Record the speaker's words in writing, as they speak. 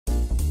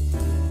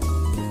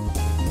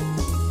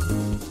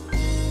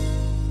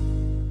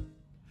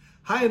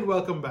Hi and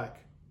welcome back.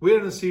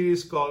 We're in a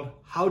series called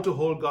How to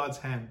Hold God's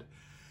Hand.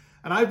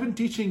 And I've been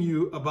teaching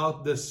you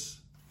about this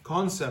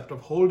concept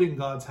of holding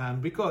God's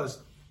hand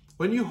because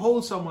when you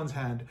hold someone's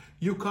hand,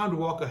 you can't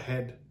walk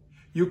ahead.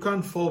 You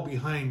can't fall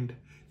behind.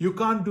 You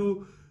can't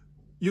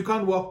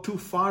walk too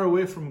far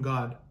away from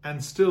God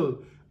and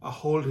still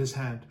hold his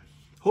hand.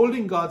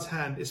 Holding God's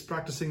hand is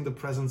practicing the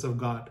presence of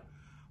God.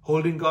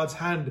 Holding God's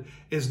hand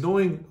is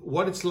knowing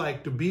what it's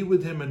like to be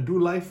with him and do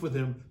life with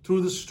him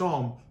through the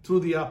storm, through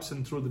the ups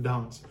and through the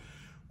downs.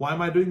 Why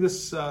am I doing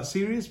this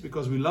series?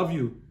 Because we love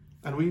you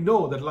and we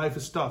know that life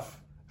is tough.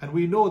 And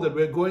we know that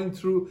we're going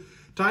through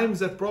times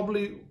that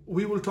probably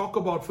we will talk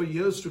about for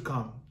years to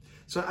come.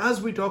 So as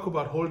we talk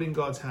about holding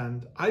God's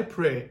hand, I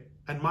pray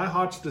and my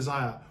heart's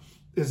desire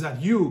is that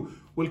you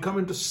will come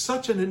into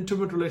such an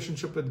intimate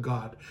relationship with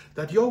God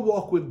that your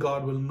walk with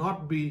God will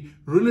not be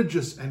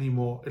religious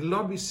anymore. It will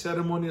not be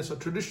ceremonious or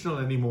traditional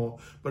anymore,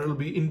 but it will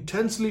be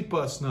intensely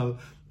personal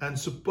and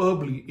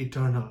superbly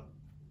eternal.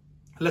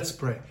 Let's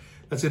pray.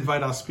 Let's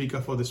invite our speaker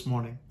for this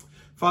morning.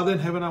 Father in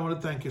heaven, I want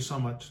to thank you so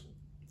much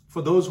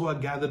for those who are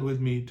gathered with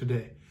me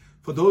today,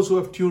 for those who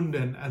have tuned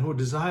in and who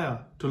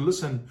desire to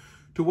listen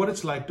to what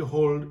it's like to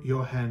hold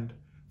your hand.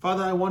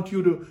 Father, I want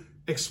you to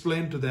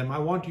explain to them. I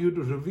want you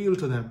to reveal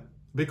to them,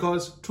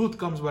 because truth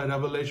comes by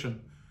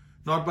revelation,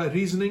 not by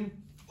reasoning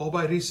or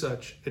by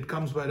research. It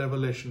comes by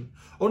revelation.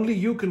 Only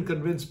you can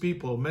convince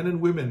people, men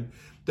and women,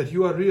 that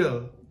you are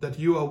real, that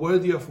you are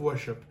worthy of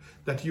worship,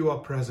 that you are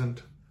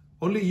present.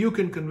 Only you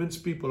can convince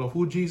people of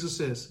who Jesus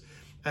is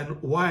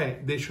and why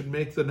they should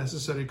make the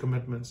necessary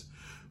commitments.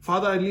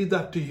 Father, I leave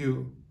that to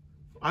you.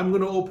 I'm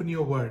going to open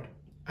your word.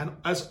 And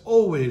as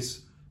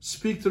always,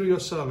 speak through your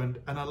servant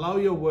and allow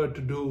your word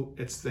to do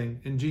its thing.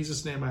 In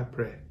Jesus' name I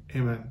pray.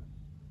 Amen.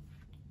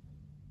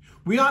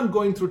 We aren't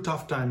going through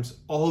tough times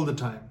all the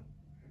time.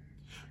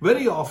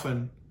 Very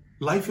often,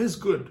 life is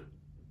good.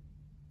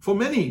 For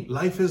many,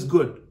 life is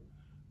good.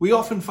 We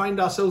often find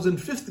ourselves in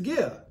fifth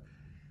gear,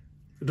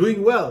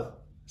 doing well.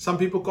 Some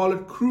people call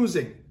it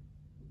cruising.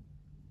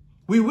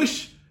 We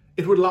wish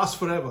it would last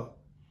forever.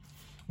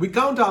 We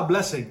count our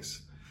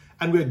blessings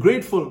and we're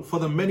grateful for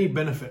the many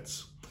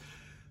benefits.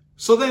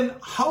 So then,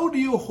 how do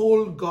you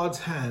hold God's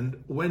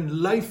hand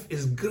when life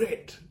is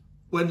great,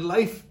 when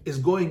life is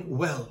going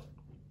well?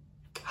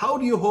 How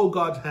do you hold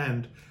God's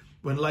hand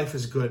when life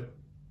is good?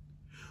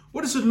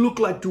 What does it look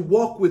like to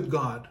walk with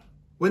God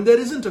when there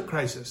isn't a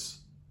crisis,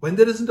 when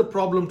there isn't a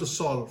problem to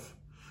solve,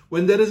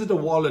 when there isn't a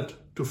wallet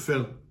to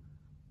fill?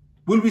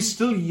 Will we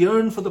still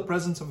yearn for the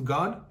presence of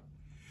God?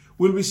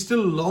 Will we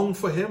still long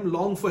for him,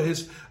 long for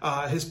his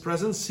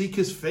presence, seek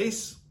his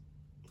face?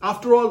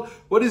 After all,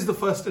 what is the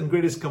first and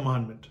greatest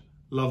commandment?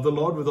 Love the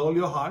Lord with all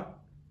your heart,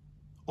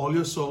 all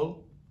your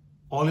soul,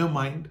 all your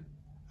mind,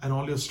 and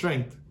all your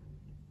strength.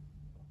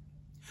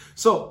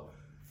 So,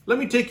 let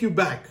me take you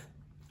back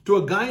to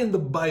a guy in the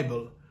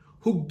Bible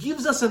who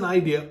gives us an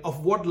idea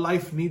of what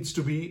life needs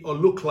to be or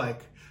look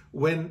like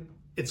when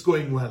it's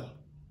going well.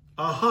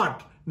 Our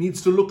heart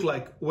needs to look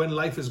like when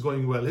life is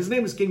going well. His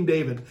name is King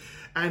David,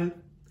 and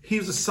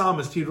he's a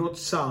psalmist. He wrote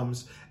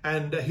Psalms,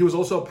 and he was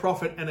also a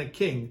prophet and a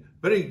king.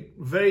 Very,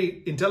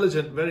 very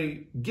intelligent,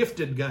 very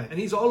gifted guy. And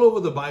he's all over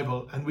the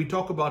Bible, and we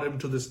talk about him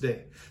to this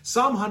day.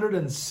 Psalm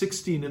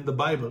 116 in the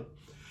Bible,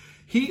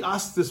 he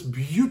asked this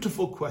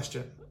beautiful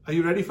question. Are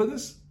you ready for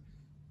this?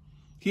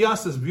 He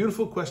asked this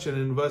beautiful question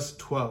in verse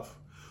 12.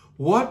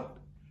 What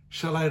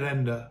shall I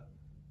render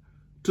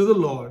to the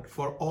Lord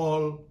for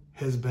all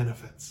his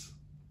benefits?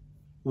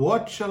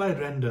 What shall I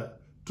render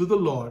to the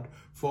Lord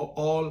for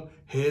all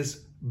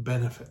his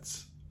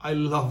benefits? I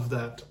love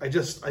that. I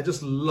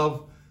just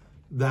love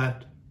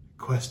that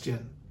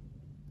question.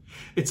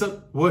 It's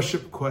a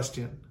worship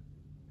question.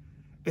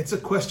 It's a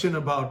question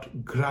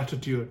about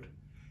gratitude.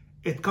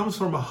 It comes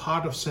from a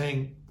heart of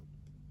saying,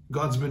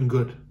 God's been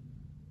good.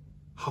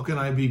 How can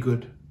I be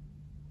good?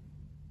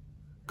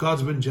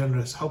 God's been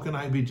generous. How can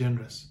I be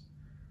generous?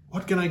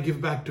 What can I give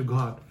back to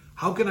God?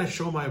 How can I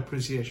show my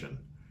appreciation?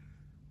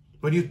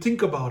 When you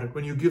think about it,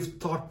 when you give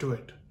thought to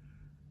it,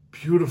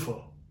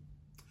 beautiful.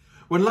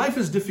 When life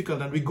is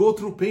difficult and we go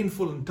through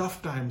painful and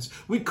tough times,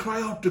 we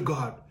cry out to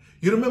God.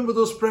 You remember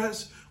those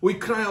prayers? We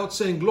cry out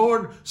saying,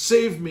 Lord,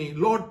 save me.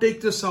 Lord,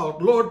 take this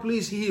out. Lord,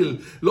 please heal.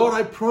 Lord,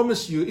 I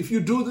promise you, if you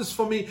do this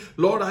for me,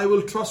 Lord, I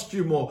will trust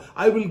you more.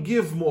 I will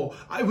give more.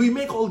 We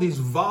make all these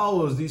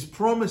vows, these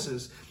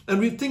promises, and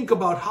we think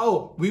about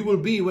how we will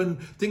be when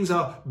things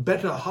are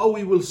better, how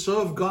we will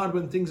serve God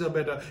when things are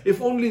better.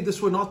 If only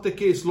this were not the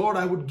case, Lord,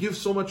 I would give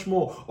so much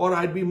more, or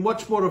I'd be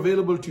much more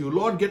available to you.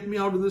 Lord, get me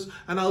out of this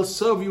and I'll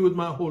serve you with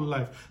my whole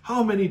life.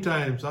 How many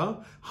times,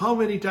 How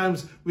many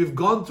times we've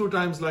gone through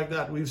times like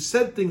that? We've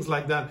said things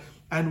like that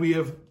and we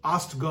have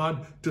asked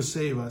God to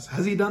save us.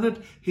 Has he done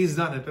it? He's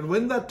done it. And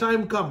when that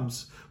time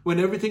comes, when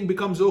everything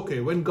becomes okay,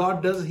 when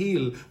God does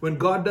heal, when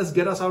God does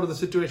get us out of the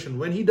situation,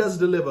 when he does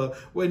deliver,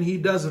 when he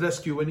does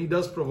rescue, when he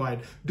does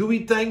provide, do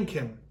we thank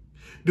him?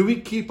 Do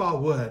we keep our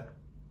word?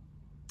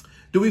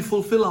 Do we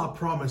fulfill our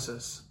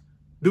promises?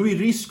 Do we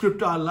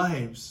re-script our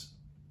lives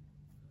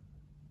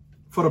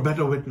for a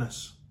better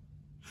witness?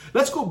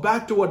 Let's go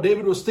back to what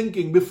David was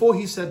thinking before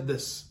he said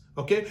this.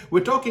 Okay,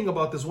 we're talking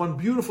about this one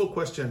beautiful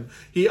question.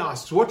 He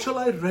asks, what shall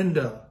I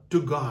render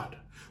to God?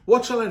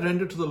 What shall I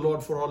render to the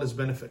Lord for all his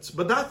benefits?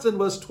 But that's in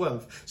verse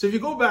 12. So if you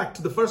go back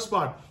to the first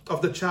part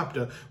of the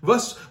chapter,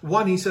 verse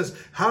 1, he says,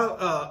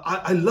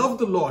 I love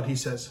the Lord, he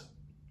says.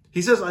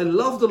 He says, I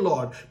love the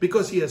Lord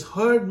because he has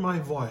heard my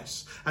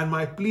voice and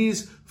my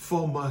pleas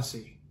for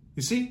mercy.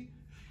 You see,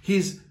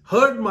 he's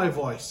heard my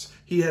voice.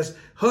 He has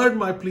heard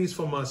my pleas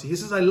for mercy. He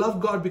says, I love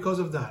God because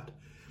of that.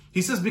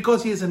 He says,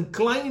 because he has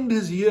inclined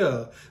his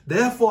ear,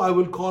 therefore I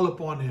will call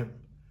upon him.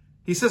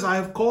 He says, I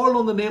have called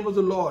on the name of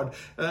the Lord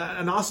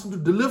and asked him to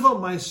deliver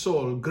my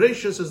soul.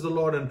 Gracious is the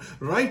Lord and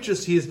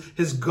righteous he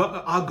is.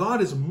 Our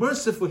God is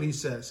merciful, he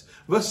says.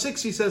 Verse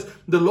 6, he says,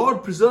 the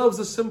Lord preserves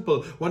the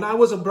simple. When I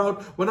was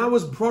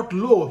brought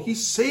low, he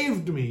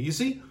saved me. You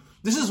see,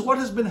 this is what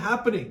has been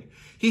happening.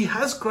 He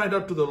has cried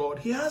out to the Lord.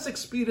 He has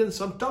experienced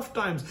some tough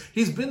times.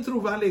 He's been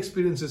through valley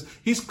experiences.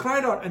 He's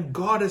cried out and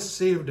God has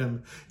saved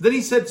him. Then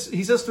he says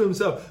to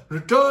himself,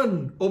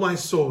 return, O my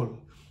soul.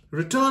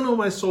 Return, O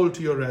my soul,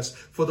 to your rest,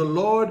 for the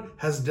Lord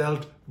has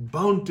dealt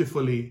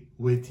bountifully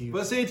with you.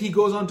 Verse 8, he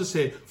goes on to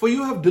say, for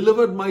you have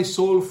delivered my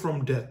soul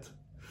from death,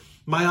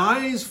 my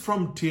eyes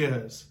from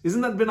tears.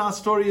 Isn't that been our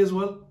story as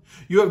well?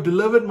 You have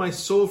delivered my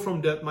soul from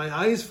death, my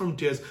eyes from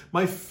tears,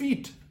 my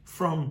feet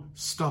from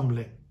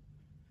stumbling.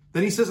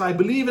 Then he says, I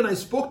believe and I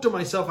spoke to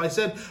myself. I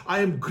said, I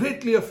am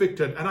greatly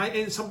afflicted.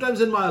 And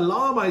sometimes in my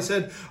alarm, I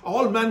said,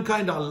 all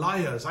mankind are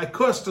liars. I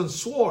cursed and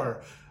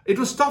swore. It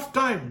was tough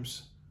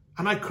times.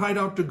 And I cried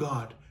out to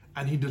God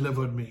and he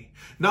delivered me.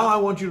 Now I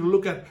want you to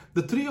look at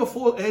the 3 or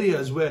 4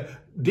 areas where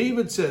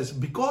David says,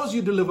 because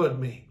you delivered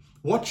me,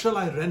 what shall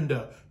I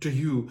render to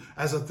you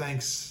as a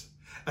thanks,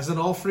 as an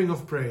offering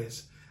of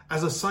praise,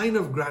 as a sign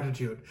of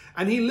gratitude?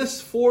 And he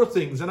lists 4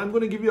 things, and I'm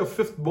going to give you a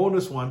 5th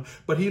bonus one,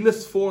 but he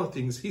lists 4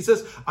 things. He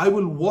says, I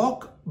will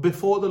walk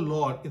before the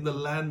Lord in the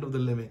land of the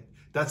living.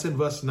 That's in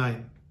verse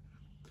 9.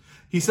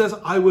 He says,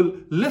 I will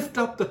lift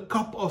up the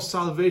cup of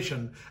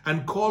salvation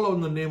and call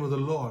on the name of the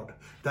Lord.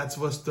 That's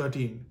verse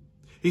 13.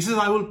 He says,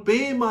 I will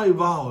pay my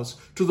vows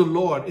to the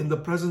Lord in the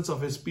presence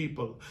of his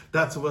people.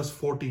 That's verse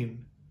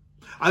 14.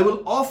 I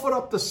will offer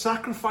up the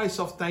sacrifice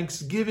of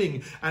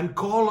thanksgiving and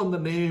call on the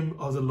name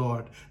of the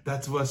Lord.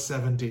 That's verse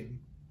 17.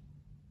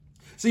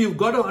 So you've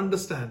got to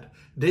understand,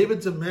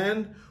 David's a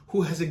man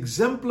who has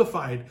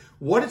exemplified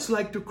what it's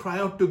like to cry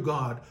out to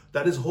God,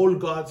 that is, hold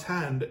God's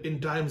hand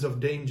in times of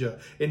danger,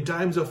 in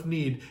times of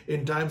need,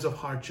 in times of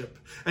hardship.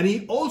 And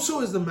he also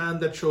is the man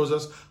that shows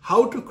us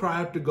how to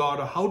cry out to God,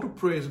 or how to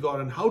praise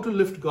God, and how to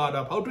lift God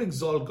up, how to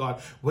exalt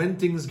God when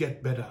things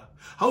get better.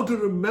 How to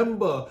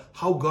remember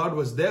how God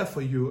was there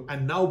for you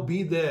and now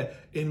be there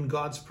in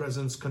God's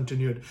presence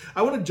continued.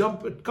 I want to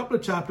jump a couple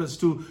of chapters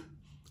to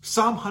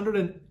Psalm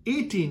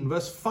 118,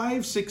 verse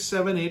 5, 6,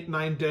 7, 8,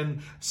 9,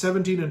 10,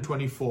 17, and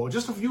 24.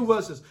 Just a few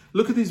verses.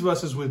 Look at these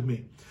verses with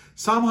me.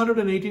 Psalm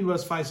 118,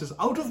 verse 5 says,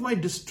 out of my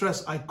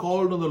distress I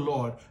called on the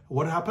Lord.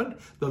 What happened?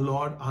 The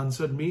Lord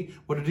answered me.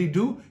 What did he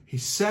do? He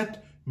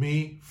set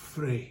me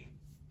free.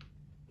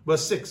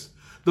 Verse 6,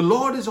 the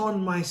Lord is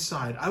on my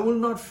side. I will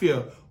not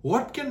fear.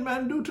 What can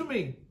man do to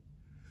me?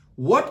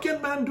 What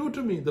can man do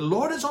to me? The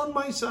Lord is on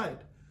my side.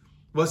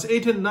 Verse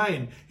 8 and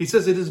 9, he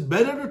says, it is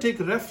better to take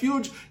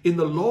refuge in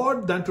the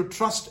Lord than to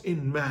trust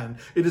in man.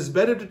 It is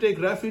better to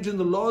take refuge in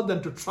the Lord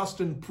than to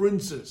trust in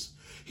princes.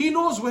 He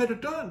knows where to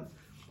turn.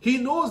 He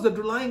knows that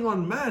relying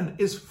on man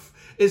is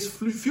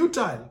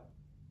futile.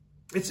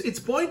 It's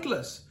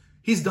pointless.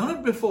 He's done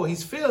it before.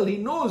 He's failed. He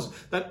knows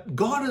that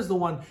God is the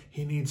one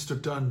he needs to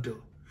turn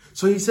to.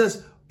 So he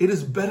says, it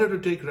is better to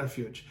take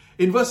refuge.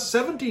 In verse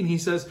 17, he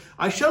says,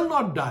 I shall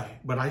not die,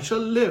 but I shall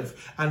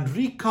live and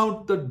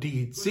recount the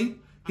deeds. See?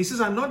 He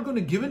says, I'm not going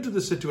to give in to the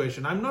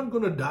situation. I'm not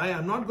going to die.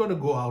 I'm not going to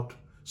go out,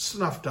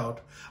 snuffed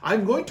out.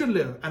 I'm going to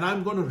live and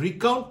I'm going to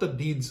recount the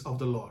deeds of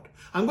the Lord.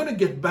 I'm going to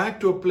get back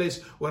to a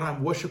place where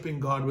I'm worshiping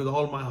God with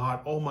all my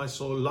heart, all my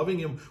soul, loving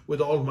him with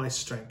all my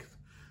strength.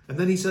 And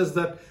then he says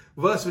that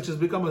verse which has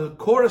become a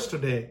chorus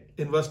today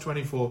in verse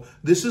 24,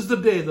 this is the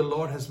day the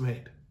Lord has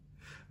made.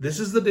 This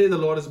is the day the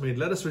Lord has made.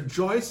 Let us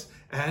rejoice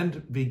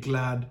and be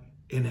glad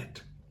in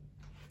it.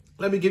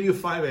 Let me give you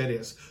 5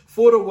 areas.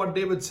 4 of what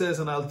David says,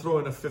 and I'll throw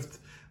in a 5th.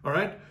 All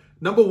right.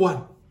 Number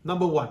one,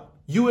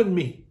 you and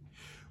me.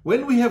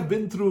 When we have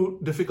been through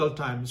difficult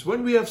times,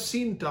 when we have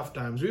seen tough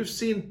times, we've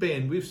seen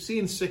pain, we've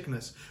seen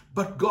sickness,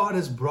 but God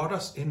has brought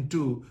us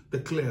into the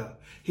clear.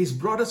 He's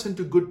brought us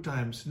into good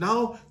times.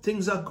 Now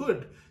things are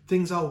good.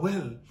 Things are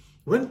well.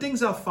 When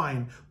things are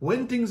fine,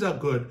 when things are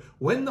good,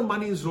 when the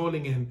money is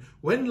rolling in,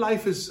 when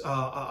life is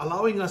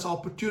allowing us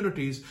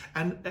opportunities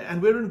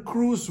and we're in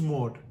cruise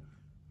mode,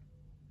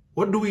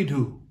 what do we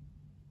do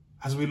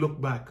as we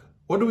look back?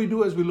 What do we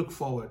do as we look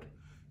forward?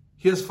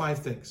 Here's 5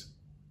 things.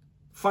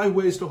 5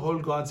 ways to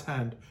hold God's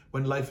hand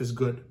when life is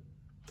good.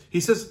 He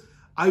says,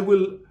 I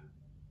will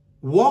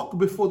walk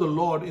before the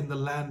Lord in the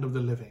land of the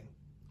living.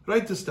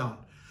 Write this down.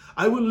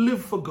 I will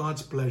live for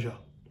God's pleasure.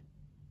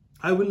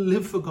 I will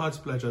live for God's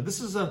pleasure.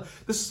 This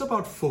is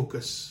about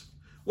focus.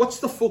 What's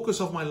the focus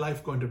of my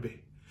life going to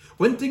be?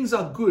 When things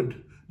are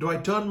good, do I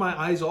turn my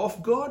eyes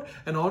off God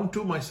and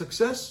onto my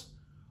success,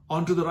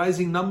 onto the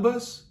rising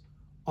numbers,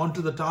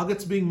 onto the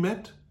targets being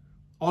met,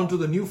 onto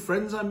the new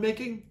friends I'm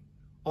making,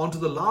 onto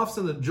the laughs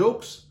and the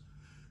jokes?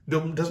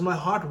 Does my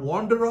heart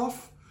wander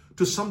off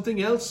to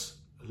something else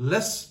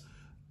less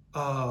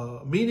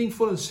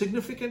meaningful and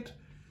significant?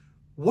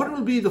 What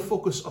will be the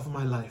focus of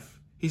my life?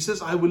 He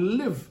says, I will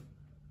live,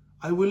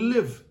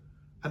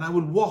 and I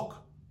will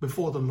walk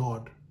before the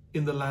Lord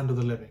in the land of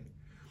the living.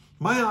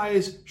 My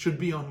eyes should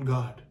be on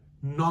God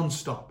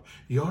non-stop.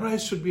 Your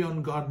eyes should be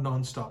on God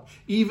non-stop,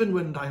 even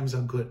when times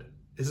are good.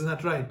 Isn't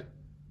that right?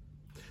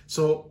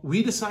 So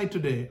we decide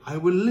today, I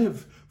will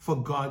live for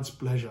God's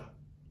pleasure.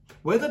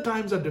 Whether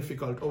times are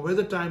difficult or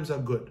whether times are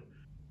good,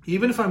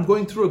 even if I'm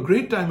going through a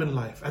great time in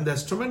life and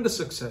there's tremendous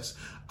success,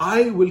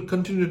 I will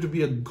continue to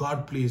be a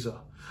God pleaser.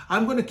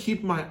 I'm going to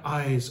keep my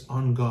eyes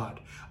on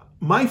God.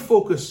 My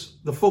focus,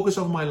 the focus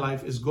of my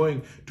life, is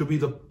going to be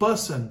the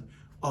person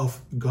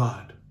of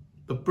God.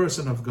 The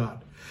person of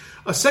God.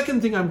 A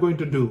second thing I'm going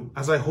to do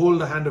as I hold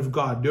the hand of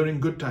God during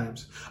good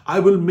times, I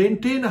will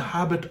maintain a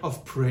habit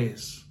of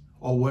praise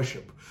or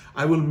worship.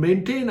 I will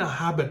maintain a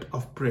habit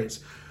of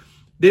praise.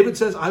 David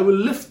says, I will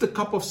lift the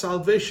cup of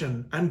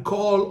salvation and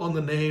call on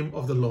the name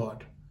of the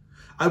Lord.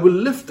 I will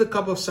lift the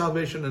cup of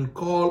salvation and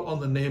call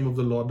on the name of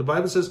the Lord. The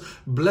Bible says,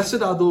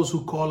 blessed are those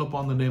who call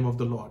upon the name of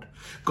the Lord.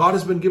 God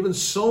has been given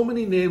so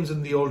many names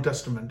in the Old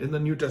Testament, in the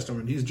New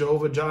Testament. He's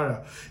Jehovah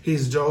Jireh.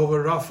 He's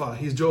Jehovah Rapha.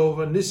 He's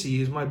Jehovah Nissi.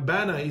 He's my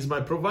banner. He's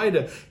my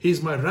provider.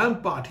 He's my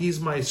rampart.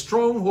 He's my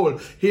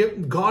stronghold.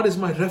 God is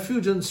my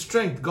refuge and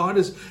strength. God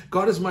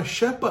is my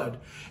shepherd.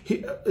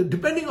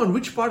 Depending on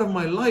which part of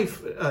my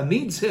life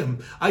needs him,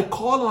 I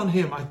call on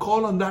him. I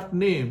call on that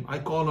name. I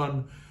call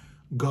on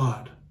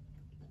God.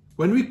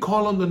 When we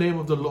call on the name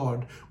of the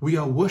Lord, we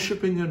are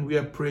worshiping and we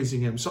are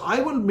praising him. So I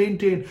will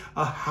maintain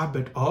a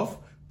habit of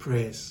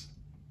praise.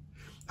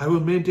 I will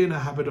maintain a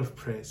habit of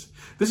praise.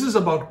 This is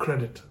about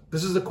credit.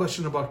 This is a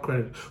question about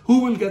credit. Who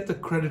will get the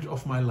credit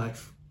of my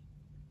life?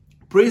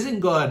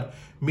 Praising God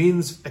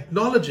means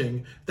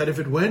acknowledging that if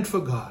it weren't for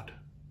God,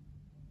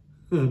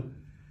 I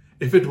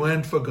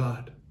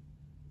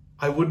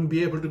wouldn't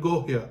be able to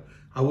go here.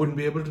 I wouldn't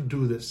be able to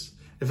do this.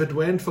 If it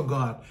weren't for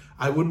God,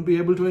 I wouldn't be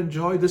able to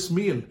enjoy this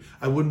meal.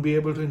 I wouldn't be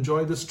able to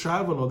enjoy this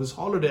travel or this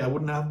holiday. I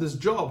wouldn't have this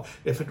job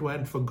if it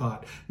weren't for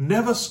God.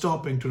 Never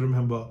stopping to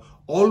remember,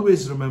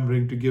 always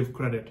remembering to give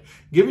credit.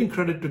 Giving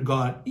credit to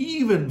God,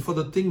 even for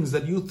the things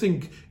that you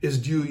think is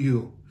due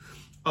you.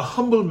 A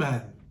humble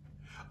man,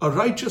 a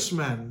righteous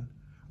man,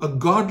 a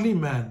godly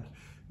man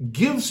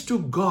gives to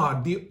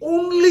God the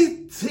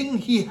only thing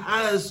he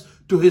has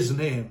to his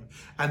name,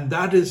 and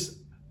that is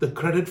the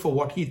credit for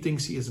what he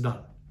thinks he has done.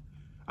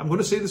 I'm going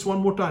to say this one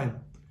more time.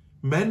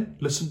 Men,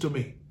 listen to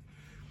me.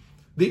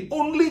 The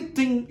only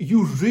thing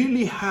you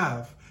really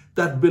have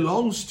that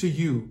belongs to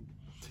you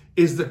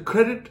is the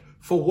credit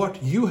for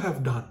what you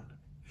have done.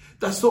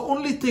 That's the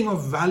only thing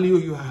of value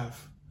you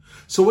have.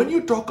 So when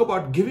you talk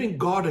about giving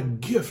God a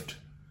gift,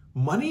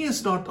 money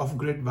is not of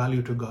great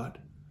value to God.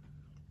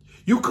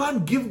 You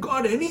can't give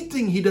God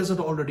anything he doesn't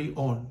already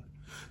own.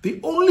 The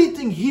only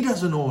thing he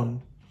doesn't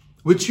own,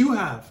 which you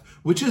have,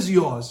 which is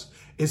yours,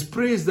 is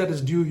praise that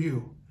is due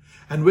you.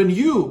 And when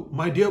you,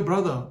 my dear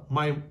brother,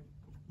 my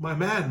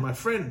man, my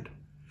friend,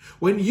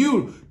 when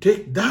you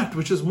take that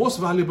which is most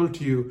valuable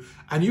to you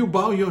and you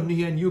bow your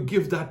knee and you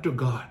give that to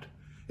God.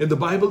 In the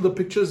Bible, the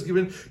picture is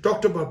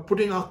talked about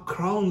putting our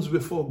crowns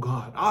before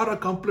God, our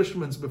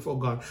accomplishments before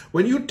God.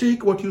 When you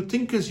take what you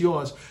think is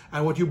yours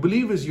and what you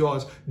believe is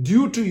yours,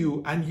 due to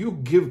you, and you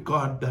give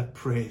God that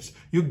praise,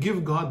 you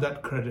give God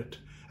that credit.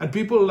 And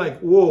people are like,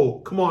 whoa,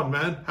 come on,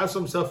 man, have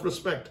some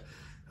self-respect.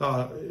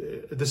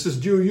 This is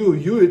due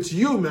you. It's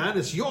you, man.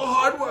 It's your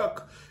hard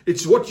work.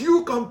 It's what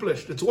you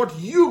accomplished. It's what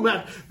you,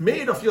 man,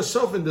 made of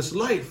yourself in this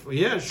life.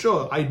 Yeah,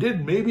 sure, I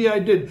did. Maybe I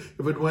did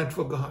if it weren't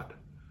for God.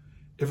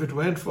 If it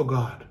weren't for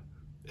God.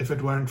 If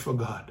it weren't for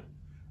God.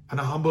 And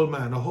a humble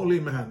man, a holy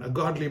man, a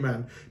godly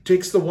man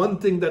takes the one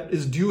thing that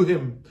is due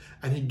him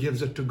and he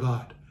gives it to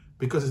God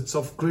because it's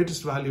of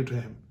greatest value to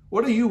him.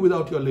 What are you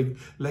without your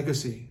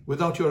legacy,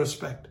 without your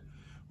respect,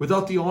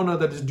 without the honor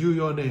that is due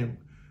your name,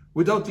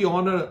 without the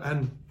honor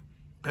and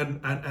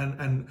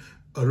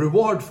a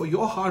reward for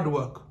your hard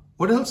work?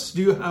 What else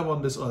do you have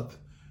on this earth?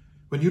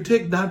 When you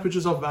take that which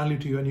is of value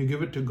to you and you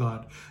give it to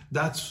God,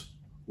 that's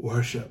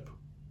worship.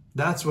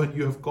 That's when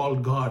you have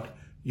called God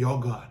your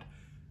God.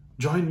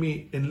 Join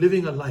me in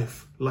living a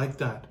life like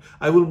that.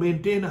 I will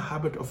maintain a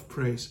habit of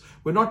praise.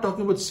 We're not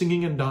talking about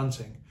singing and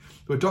dancing.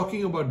 We're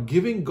talking about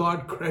giving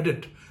God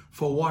credit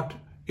for what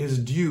is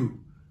due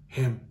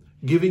him.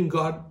 Giving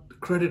God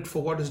credit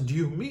for what is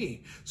due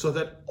me, so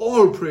that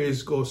all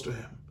praise goes to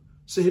him.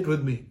 Say it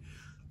with me.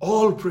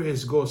 All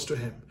praise goes to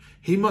him.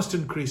 He must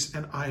increase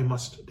and I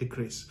must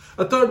decrease.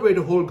 A third way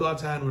to hold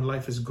God's hand when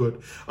life is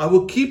good. I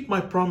will keep my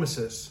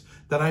promises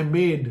that I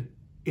made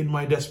in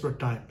my desperate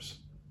times.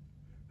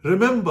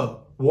 Remember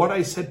what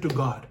I said to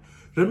God.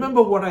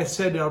 Remember what I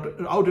said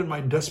out in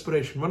my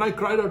desperation. When I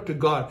cried out to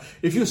God,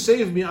 if you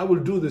save me, I will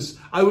do this.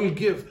 I will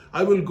give.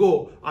 I will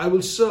go. I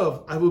will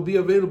serve. I will be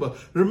available.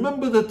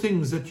 Remember the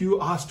things that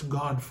you asked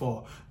God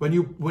for when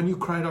you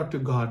cried out to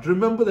God.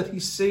 Remember that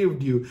He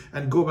saved you,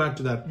 and go back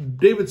to that.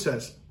 David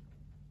says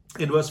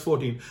in verse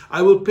 14,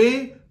 I will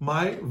pay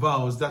my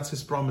vows. That's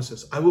his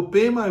promises. I will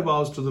pay my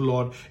vows to the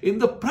Lord in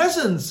the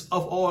presence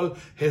of all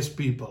His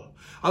people.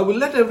 I will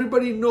let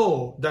everybody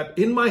know that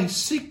in my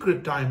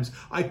secret times,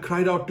 I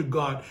cried out to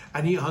God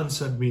and He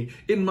answered me.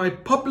 In my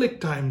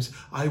public times,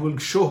 I will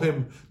show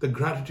Him the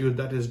gratitude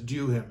that is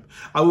due Him.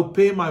 I will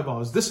pay my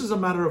vows. This is a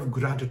matter of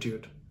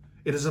gratitude.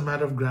 It is a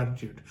matter of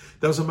gratitude.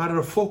 There was a matter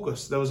of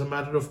focus. There was a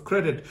matter of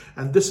credit.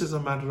 And this is a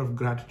matter of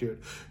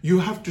gratitude. You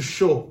have to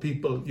show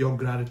people your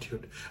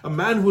gratitude. A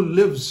man who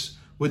lives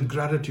with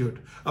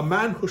gratitude, a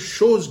man who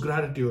shows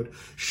gratitude,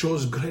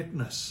 shows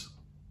greatness.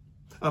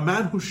 A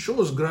man who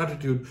shows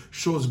gratitude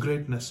shows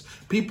greatness.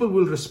 People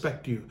will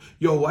respect you.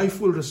 Your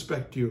wife will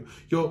respect you.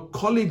 Your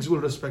colleagues will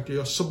respect you.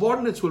 Your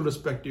subordinates will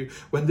respect you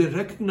when they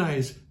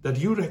recognize that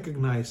you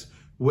recognize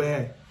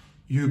where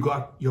you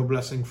got your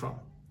blessing from.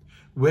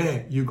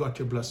 Where you got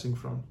your blessing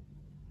from.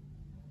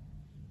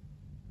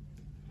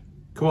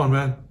 Come on,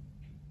 man.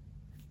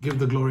 Give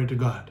the glory to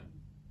God.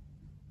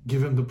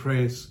 Give Him the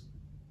praise.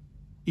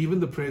 Even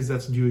the praise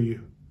that's due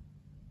you.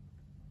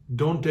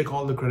 Don't take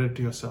all the credit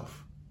to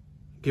yourself.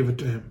 Give it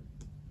to Him.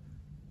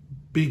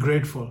 Be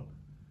grateful.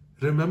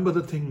 Remember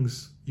the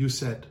things you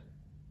said,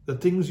 the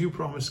things you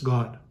promised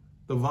God,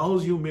 the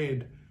vows you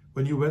made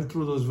when you went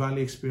through those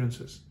valley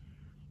experiences,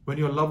 when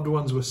your loved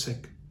ones were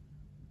sick,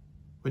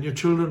 when your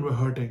children were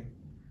hurting,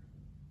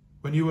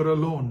 when you were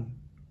alone.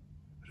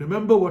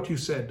 Remember what you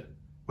said.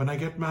 When I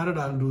get married,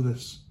 I'll do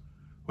this.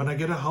 When I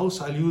get a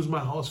house, I'll use my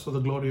house for the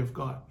glory of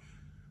God.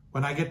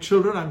 When I get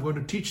children, I'm going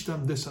to teach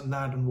them this and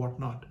that and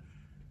whatnot.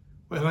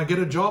 When I get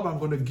a job, I'm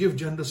going to give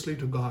generously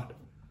to God.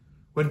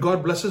 When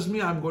God blesses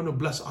me, I'm going to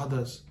bless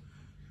others.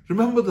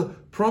 Remember the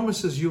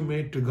promises you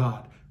made to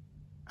God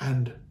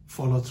and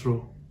follow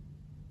through.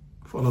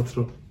 Follow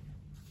through.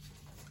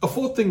 A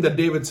fourth thing that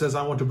David says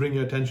I want to bring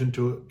your attention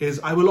to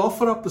is, I will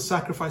offer up the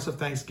sacrifice of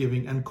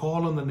thanksgiving and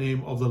call on the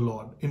name of the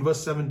Lord. In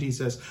verse 17 he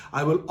says,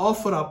 I will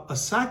offer up a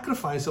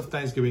sacrifice of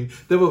thanksgiving.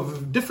 There were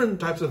different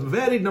types of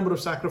varied number of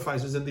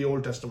sacrifices in the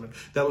Old Testament.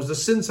 There was the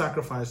sin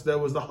sacrifice. There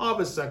was the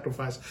harvest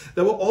sacrifice.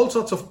 There were all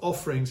sorts of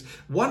offerings.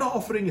 One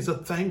offering is a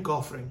thank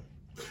offering.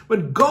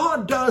 When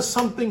God does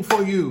something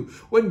for you,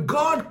 when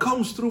God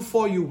comes through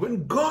for you,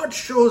 when God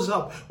shows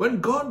up,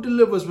 when God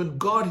delivers, when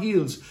God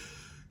heals,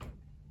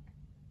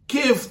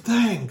 give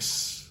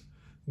thanks.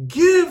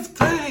 Give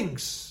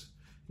thanks.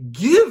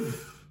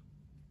 Give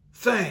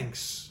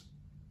thanks.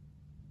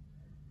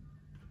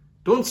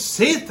 Don't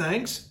say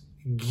thanks.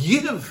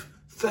 Give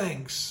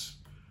thanks.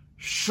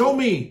 Show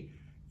me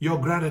your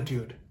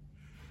gratitude.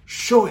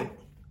 Show it.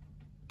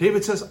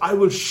 David says, I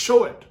will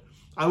show it.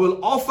 I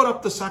will offer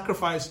up the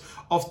sacrifice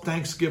of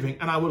thanksgiving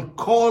and I will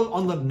call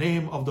on the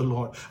name of the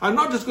Lord. I'm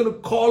not just going to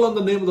call on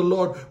the name of the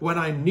Lord when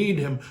I need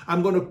Him.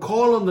 I'm going to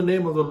call on the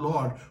name of the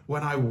Lord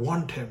when I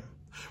want Him,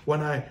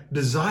 when I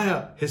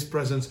desire His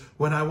presence,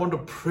 when I want to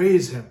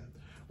praise Him,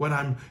 when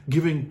I'm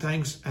giving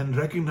thanks and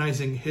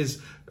recognizing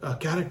His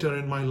character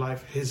in my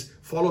life, His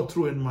follow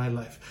through in my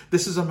life.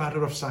 This is a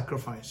matter of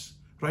sacrifice.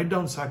 Write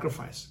down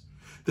sacrifice.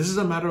 This is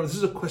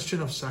a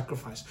question of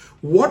sacrifice.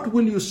 What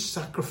will you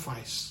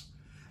sacrifice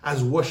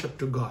as worship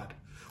to God?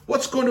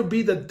 What's going to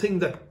be the thing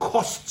that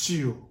costs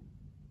you?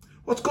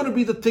 What's going to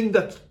be the thing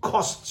that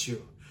costs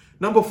you?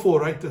 Number 4,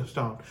 write this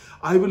down.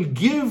 I will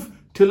give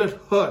till it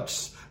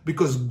hurts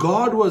because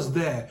God was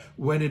there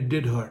when it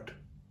did hurt.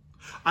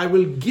 I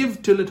will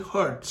give till it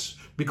hurts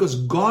because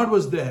God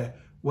was there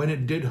when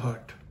it did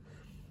hurt.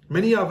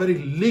 Many are very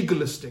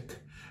legalistic.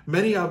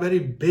 Many are very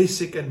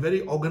basic and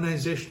very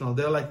organizational.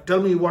 They're like,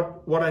 tell me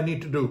what I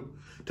need to do.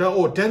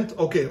 Tenth,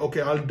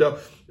 okay,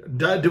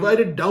 I'll divide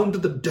it down to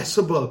the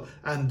decibel,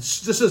 and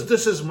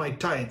this is my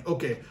tithe.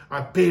 Okay,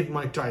 I paid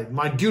my tithe.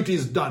 My duty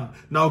is done.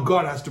 Now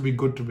God has to be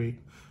good to me.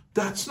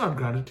 That's not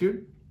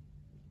gratitude.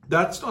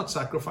 That's not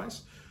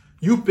sacrifice.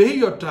 You pay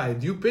your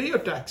tithe. You pay your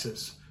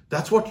taxes.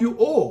 That's what you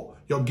owe.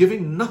 You're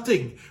giving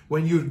nothing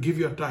when you give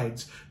your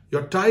tithes.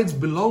 Your tithes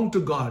belong to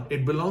God.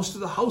 It belongs to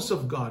the house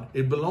of God.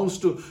 It belongs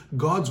to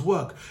God's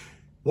work.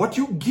 What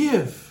you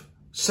give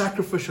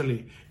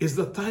sacrificially is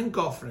the thank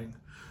offering.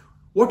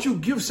 What you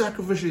give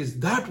sacrificially is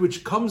that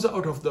which comes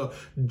out of the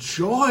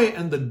joy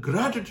and the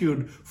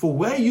gratitude for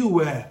where you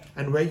were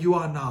and where you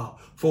are now,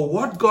 for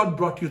what God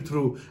brought you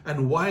through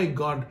and why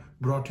God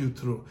brought you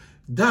through.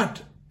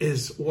 That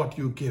is what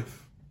you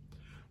give.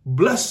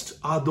 Blessed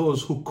are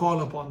those who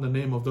call upon the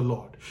name of the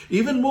Lord.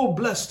 Even more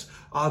blessed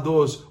are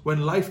those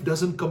when life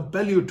doesn't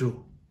compel you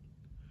to.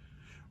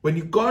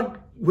 When God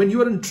when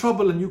you are in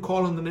trouble and you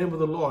call on the name of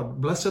the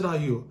Lord, blessed are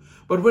you.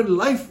 But when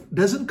life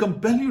doesn't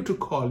compel you to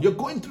call, you're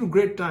going through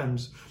great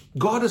times,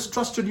 God has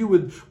trusted you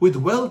with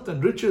wealth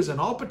and riches and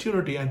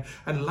opportunity,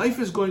 and life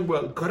is going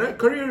well,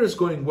 career is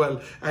going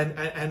well,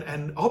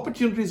 and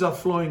opportunities are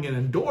flowing in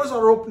and doors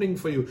are opening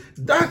for you.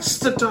 That's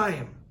the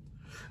time.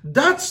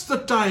 That's the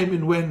time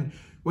in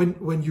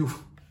when you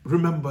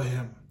remember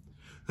Him.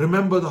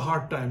 Remember the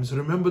hard times.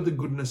 Remember the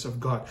goodness of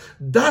God.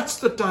 That's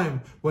the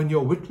time when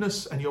your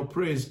witness and your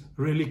praise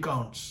really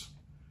counts.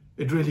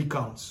 It really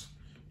counts.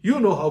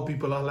 You know how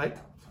people are like.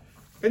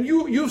 And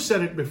you've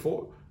said it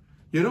before.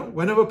 You know,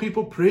 whenever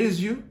people praise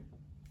you,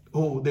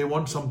 oh, they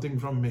want something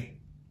from me.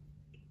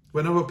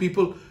 Whenever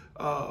people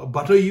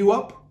butter you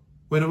up,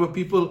 whenever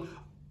people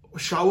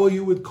shower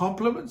you with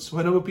compliments,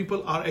 whenever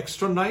people are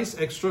extra nice,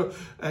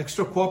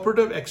 extra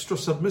cooperative, extra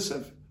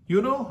submissive,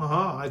 you know,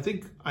 I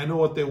think I know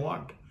what they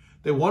want.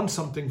 They want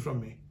something from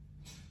me.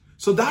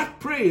 So that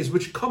praise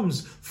which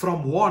comes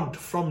from want,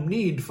 from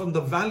need, from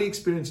the valley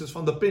experiences,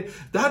 from the pain,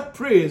 that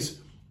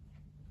praise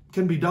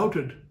can be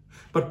doubted.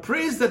 But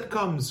praise that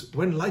comes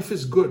when life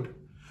is good,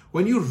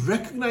 when you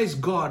recognize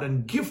God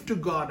and give to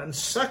God and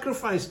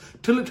sacrifice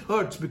till it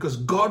hurts because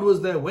God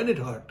was there when it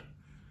hurt,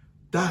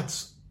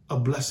 that's a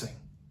blessing.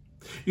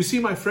 You see,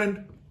 my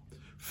friend,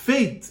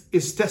 faith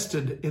is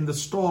tested in the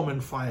storm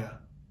and fire.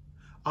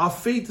 Our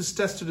faith is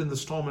tested in the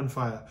storm and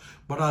fire,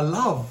 but our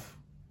love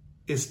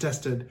is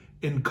tested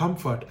in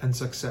comfort and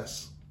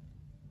success.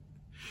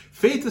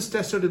 Faith is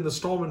tested in the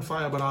storm and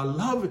fire, but our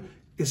love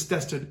is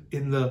tested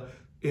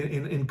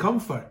in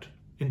comfort,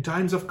 in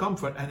times of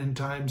comfort and in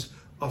times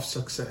of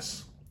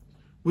success.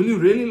 Will you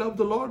really love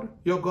the Lord,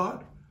 your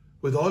God,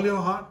 with all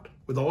your heart,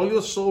 with all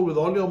your soul, with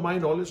all your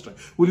mind, all your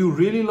strength? Will you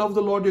really love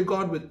the Lord, your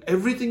God, with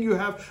everything you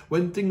have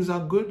when things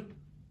are good?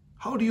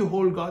 How do you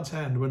hold God's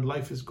hand when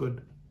life is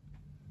good?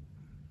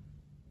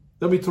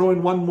 Let me throw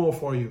in one more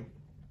for you.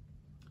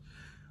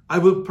 I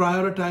will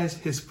prioritize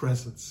His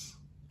presence.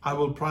 I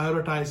will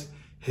prioritize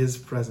His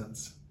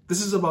presence.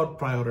 This is about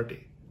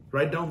priority.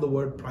 Write down the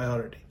word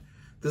priority.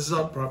 This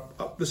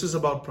is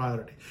about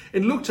priority.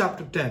 In Luke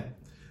chapter 10,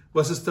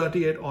 verses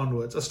 38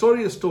 onwards, a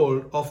story is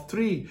told of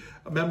three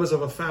members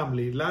of a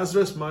family,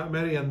 Lazarus,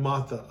 Mary, and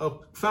Martha, a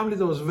family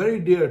that was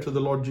very dear to the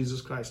Lord Jesus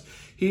Christ.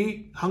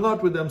 He hung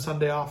out with them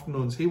Sunday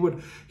afternoons. He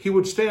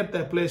would stay at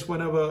their place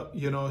whenever,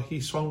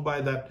 he swung by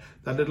that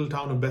little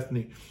town of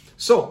Bethany.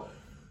 So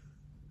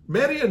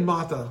Mary and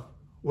Martha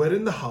were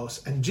in the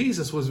house, and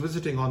Jesus was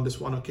visiting on this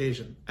one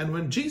occasion. And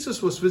when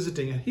Jesus was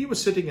visiting and He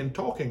was sitting and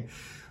talking,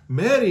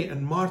 Mary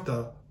and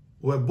Martha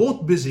were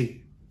both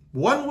busy.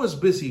 One was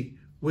busy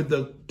with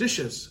the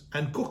dishes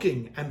and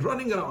cooking and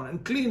running around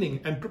and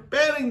cleaning and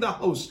preparing the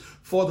house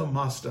for the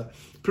master,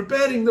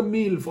 preparing the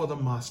meal for the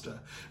master.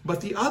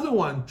 But the other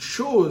one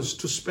chose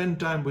to spend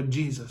time with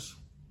Jesus.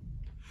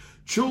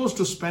 Chose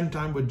to spend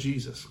time with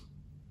Jesus.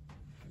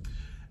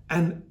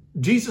 And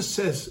Jesus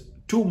says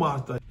to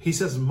Martha, He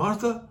says,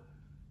 Martha,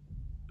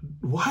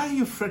 why are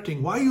you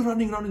fretting? Why are you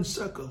running around in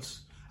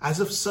circles as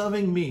if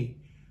serving me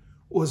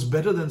was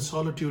better than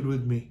solitude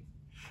with me?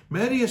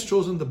 Mary has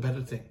chosen the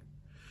better thing.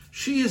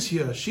 She is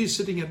here. She's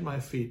sitting at my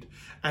feet,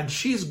 and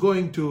she's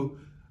going to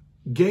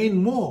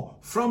gain more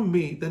from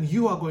me than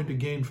you are going to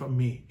gain from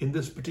me in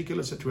this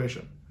particular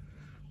situation.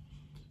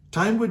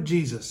 Time with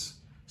Jesus,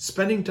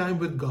 spending time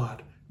with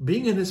God,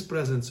 being in His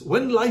presence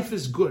when life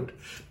is good,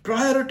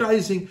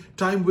 prioritizing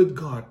time with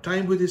God,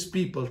 time with His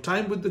people,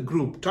 time with the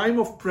group, time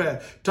of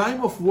prayer,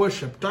 time of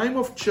worship, time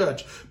of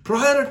church,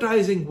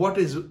 prioritizing what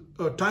is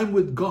time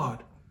with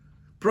God.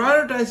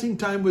 Prioritizing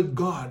time with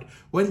God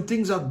when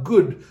things are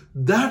good,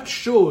 that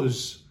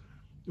shows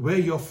where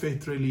your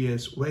faith really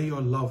is, where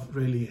your love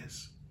really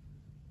is.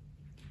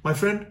 My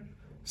friend,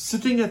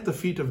 sitting at the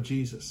feet of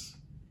Jesus.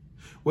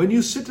 When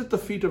you sit at the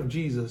feet of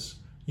Jesus,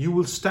 you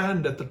will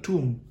stand at the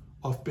tomb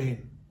of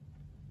pain.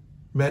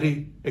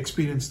 Mary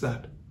experienced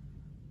that.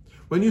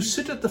 When you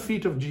sit at the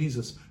feet of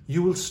Jesus,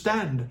 you will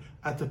stand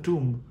at the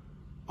tomb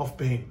of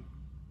pain.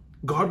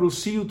 God will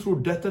see you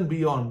through death and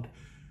beyond,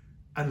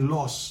 and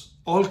loss,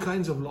 all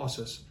kinds of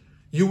losses.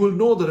 You will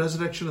know the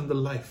resurrection and the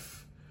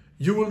life.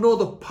 You will know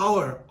the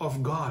power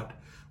of God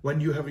when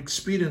you have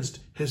experienced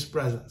His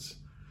presence.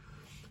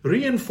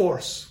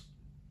 Reinforce.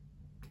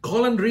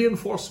 Call on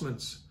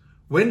reinforcements.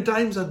 When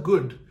times are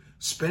good,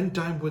 spend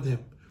time with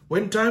Him.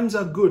 When times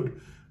are good,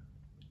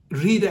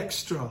 read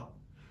extra.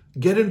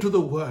 Get into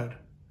the Word.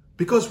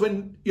 Because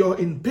when you're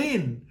in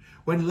pain,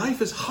 when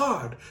life is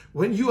hard,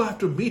 when you have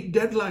to meet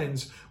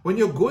deadlines, when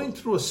you're going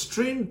through a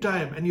strained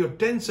time and you're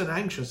tense and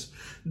anxious,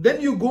 then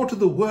you go to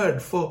the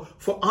Word for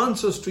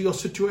answers to your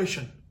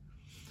situation.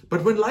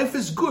 But when life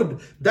is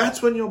good,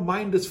 that's when your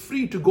mind is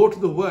free to go to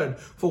the Word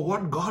for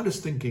what God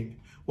is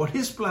thinking, what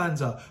His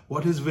plans are,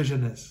 what His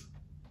vision is.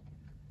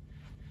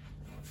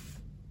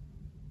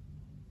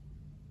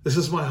 This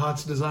is my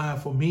heart's desire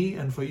for me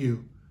and for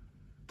you,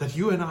 that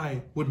you and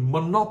I would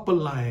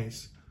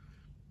monopolize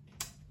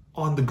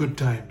on the good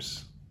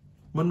times.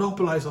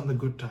 Monopolize on the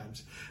good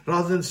times.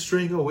 Rather than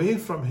straying away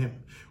from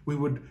Him, we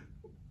would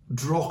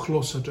draw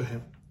closer to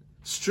Him.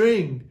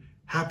 Straying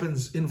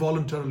happens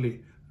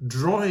involuntarily.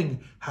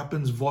 Drawing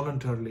happens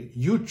voluntarily.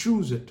 You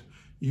choose it.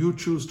 You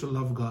choose to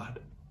love God.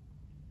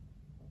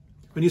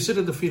 When you sit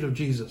at the feet of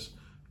Jesus,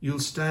 you'll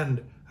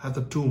stand at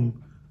the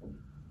tomb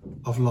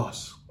of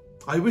loss.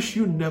 I wish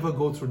you never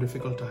go through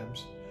difficult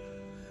times.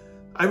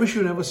 I wish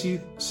you never see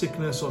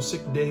sickness or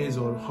sick days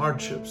or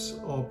hardships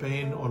or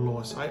pain or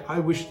loss. I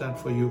wish that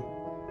for you.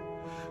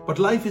 But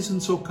life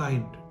isn't so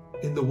kind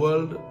in the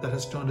world that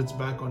has turned its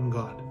back on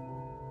God.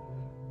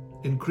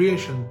 In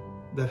creation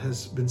that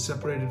has been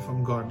separated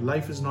from God,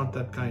 life is not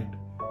that kind.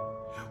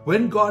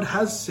 When God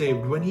has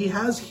saved, when He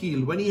has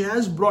healed, when He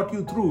has brought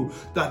you through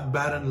that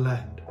barren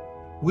land,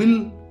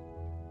 will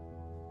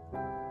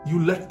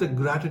you let the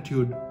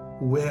gratitude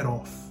wear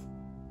off?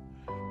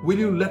 Will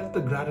you let the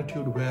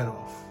gratitude wear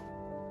off?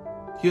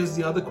 Here's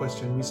the other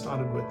question we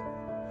started with.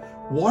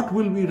 What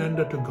will we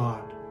render to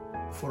God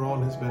for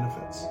all His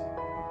benefits?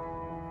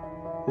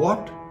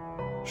 What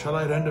shall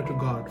I render to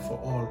God for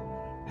all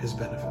His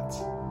benefits?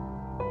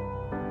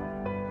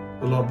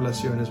 The Lord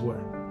bless you in His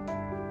word.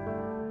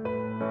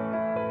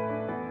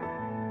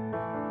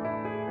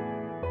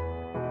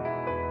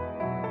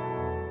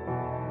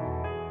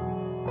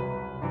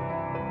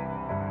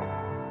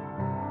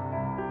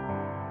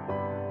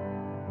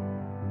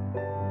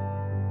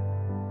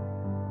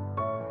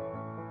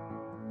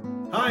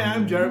 Hi,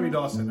 I'm Jeremy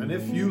Dawson, and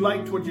if you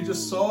liked what you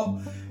just saw,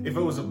 if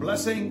it was a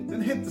blessing,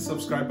 then hit the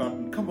subscribe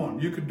button. Come on,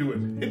 you can do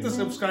it. Hit the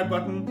subscribe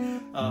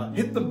button,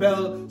 hit the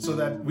bell so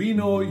that we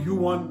know you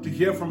want to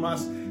hear from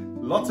us.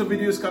 Lots of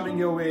videos coming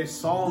your way,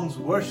 songs,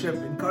 worship,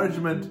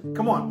 encouragement.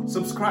 Come on,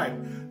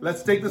 subscribe.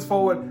 Let's take this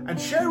forward and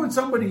share with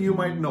somebody you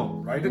might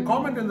know. Write a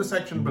comment in the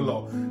section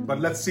below.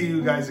 But let's see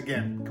you guys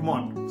again. Come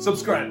on,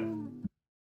 subscribe.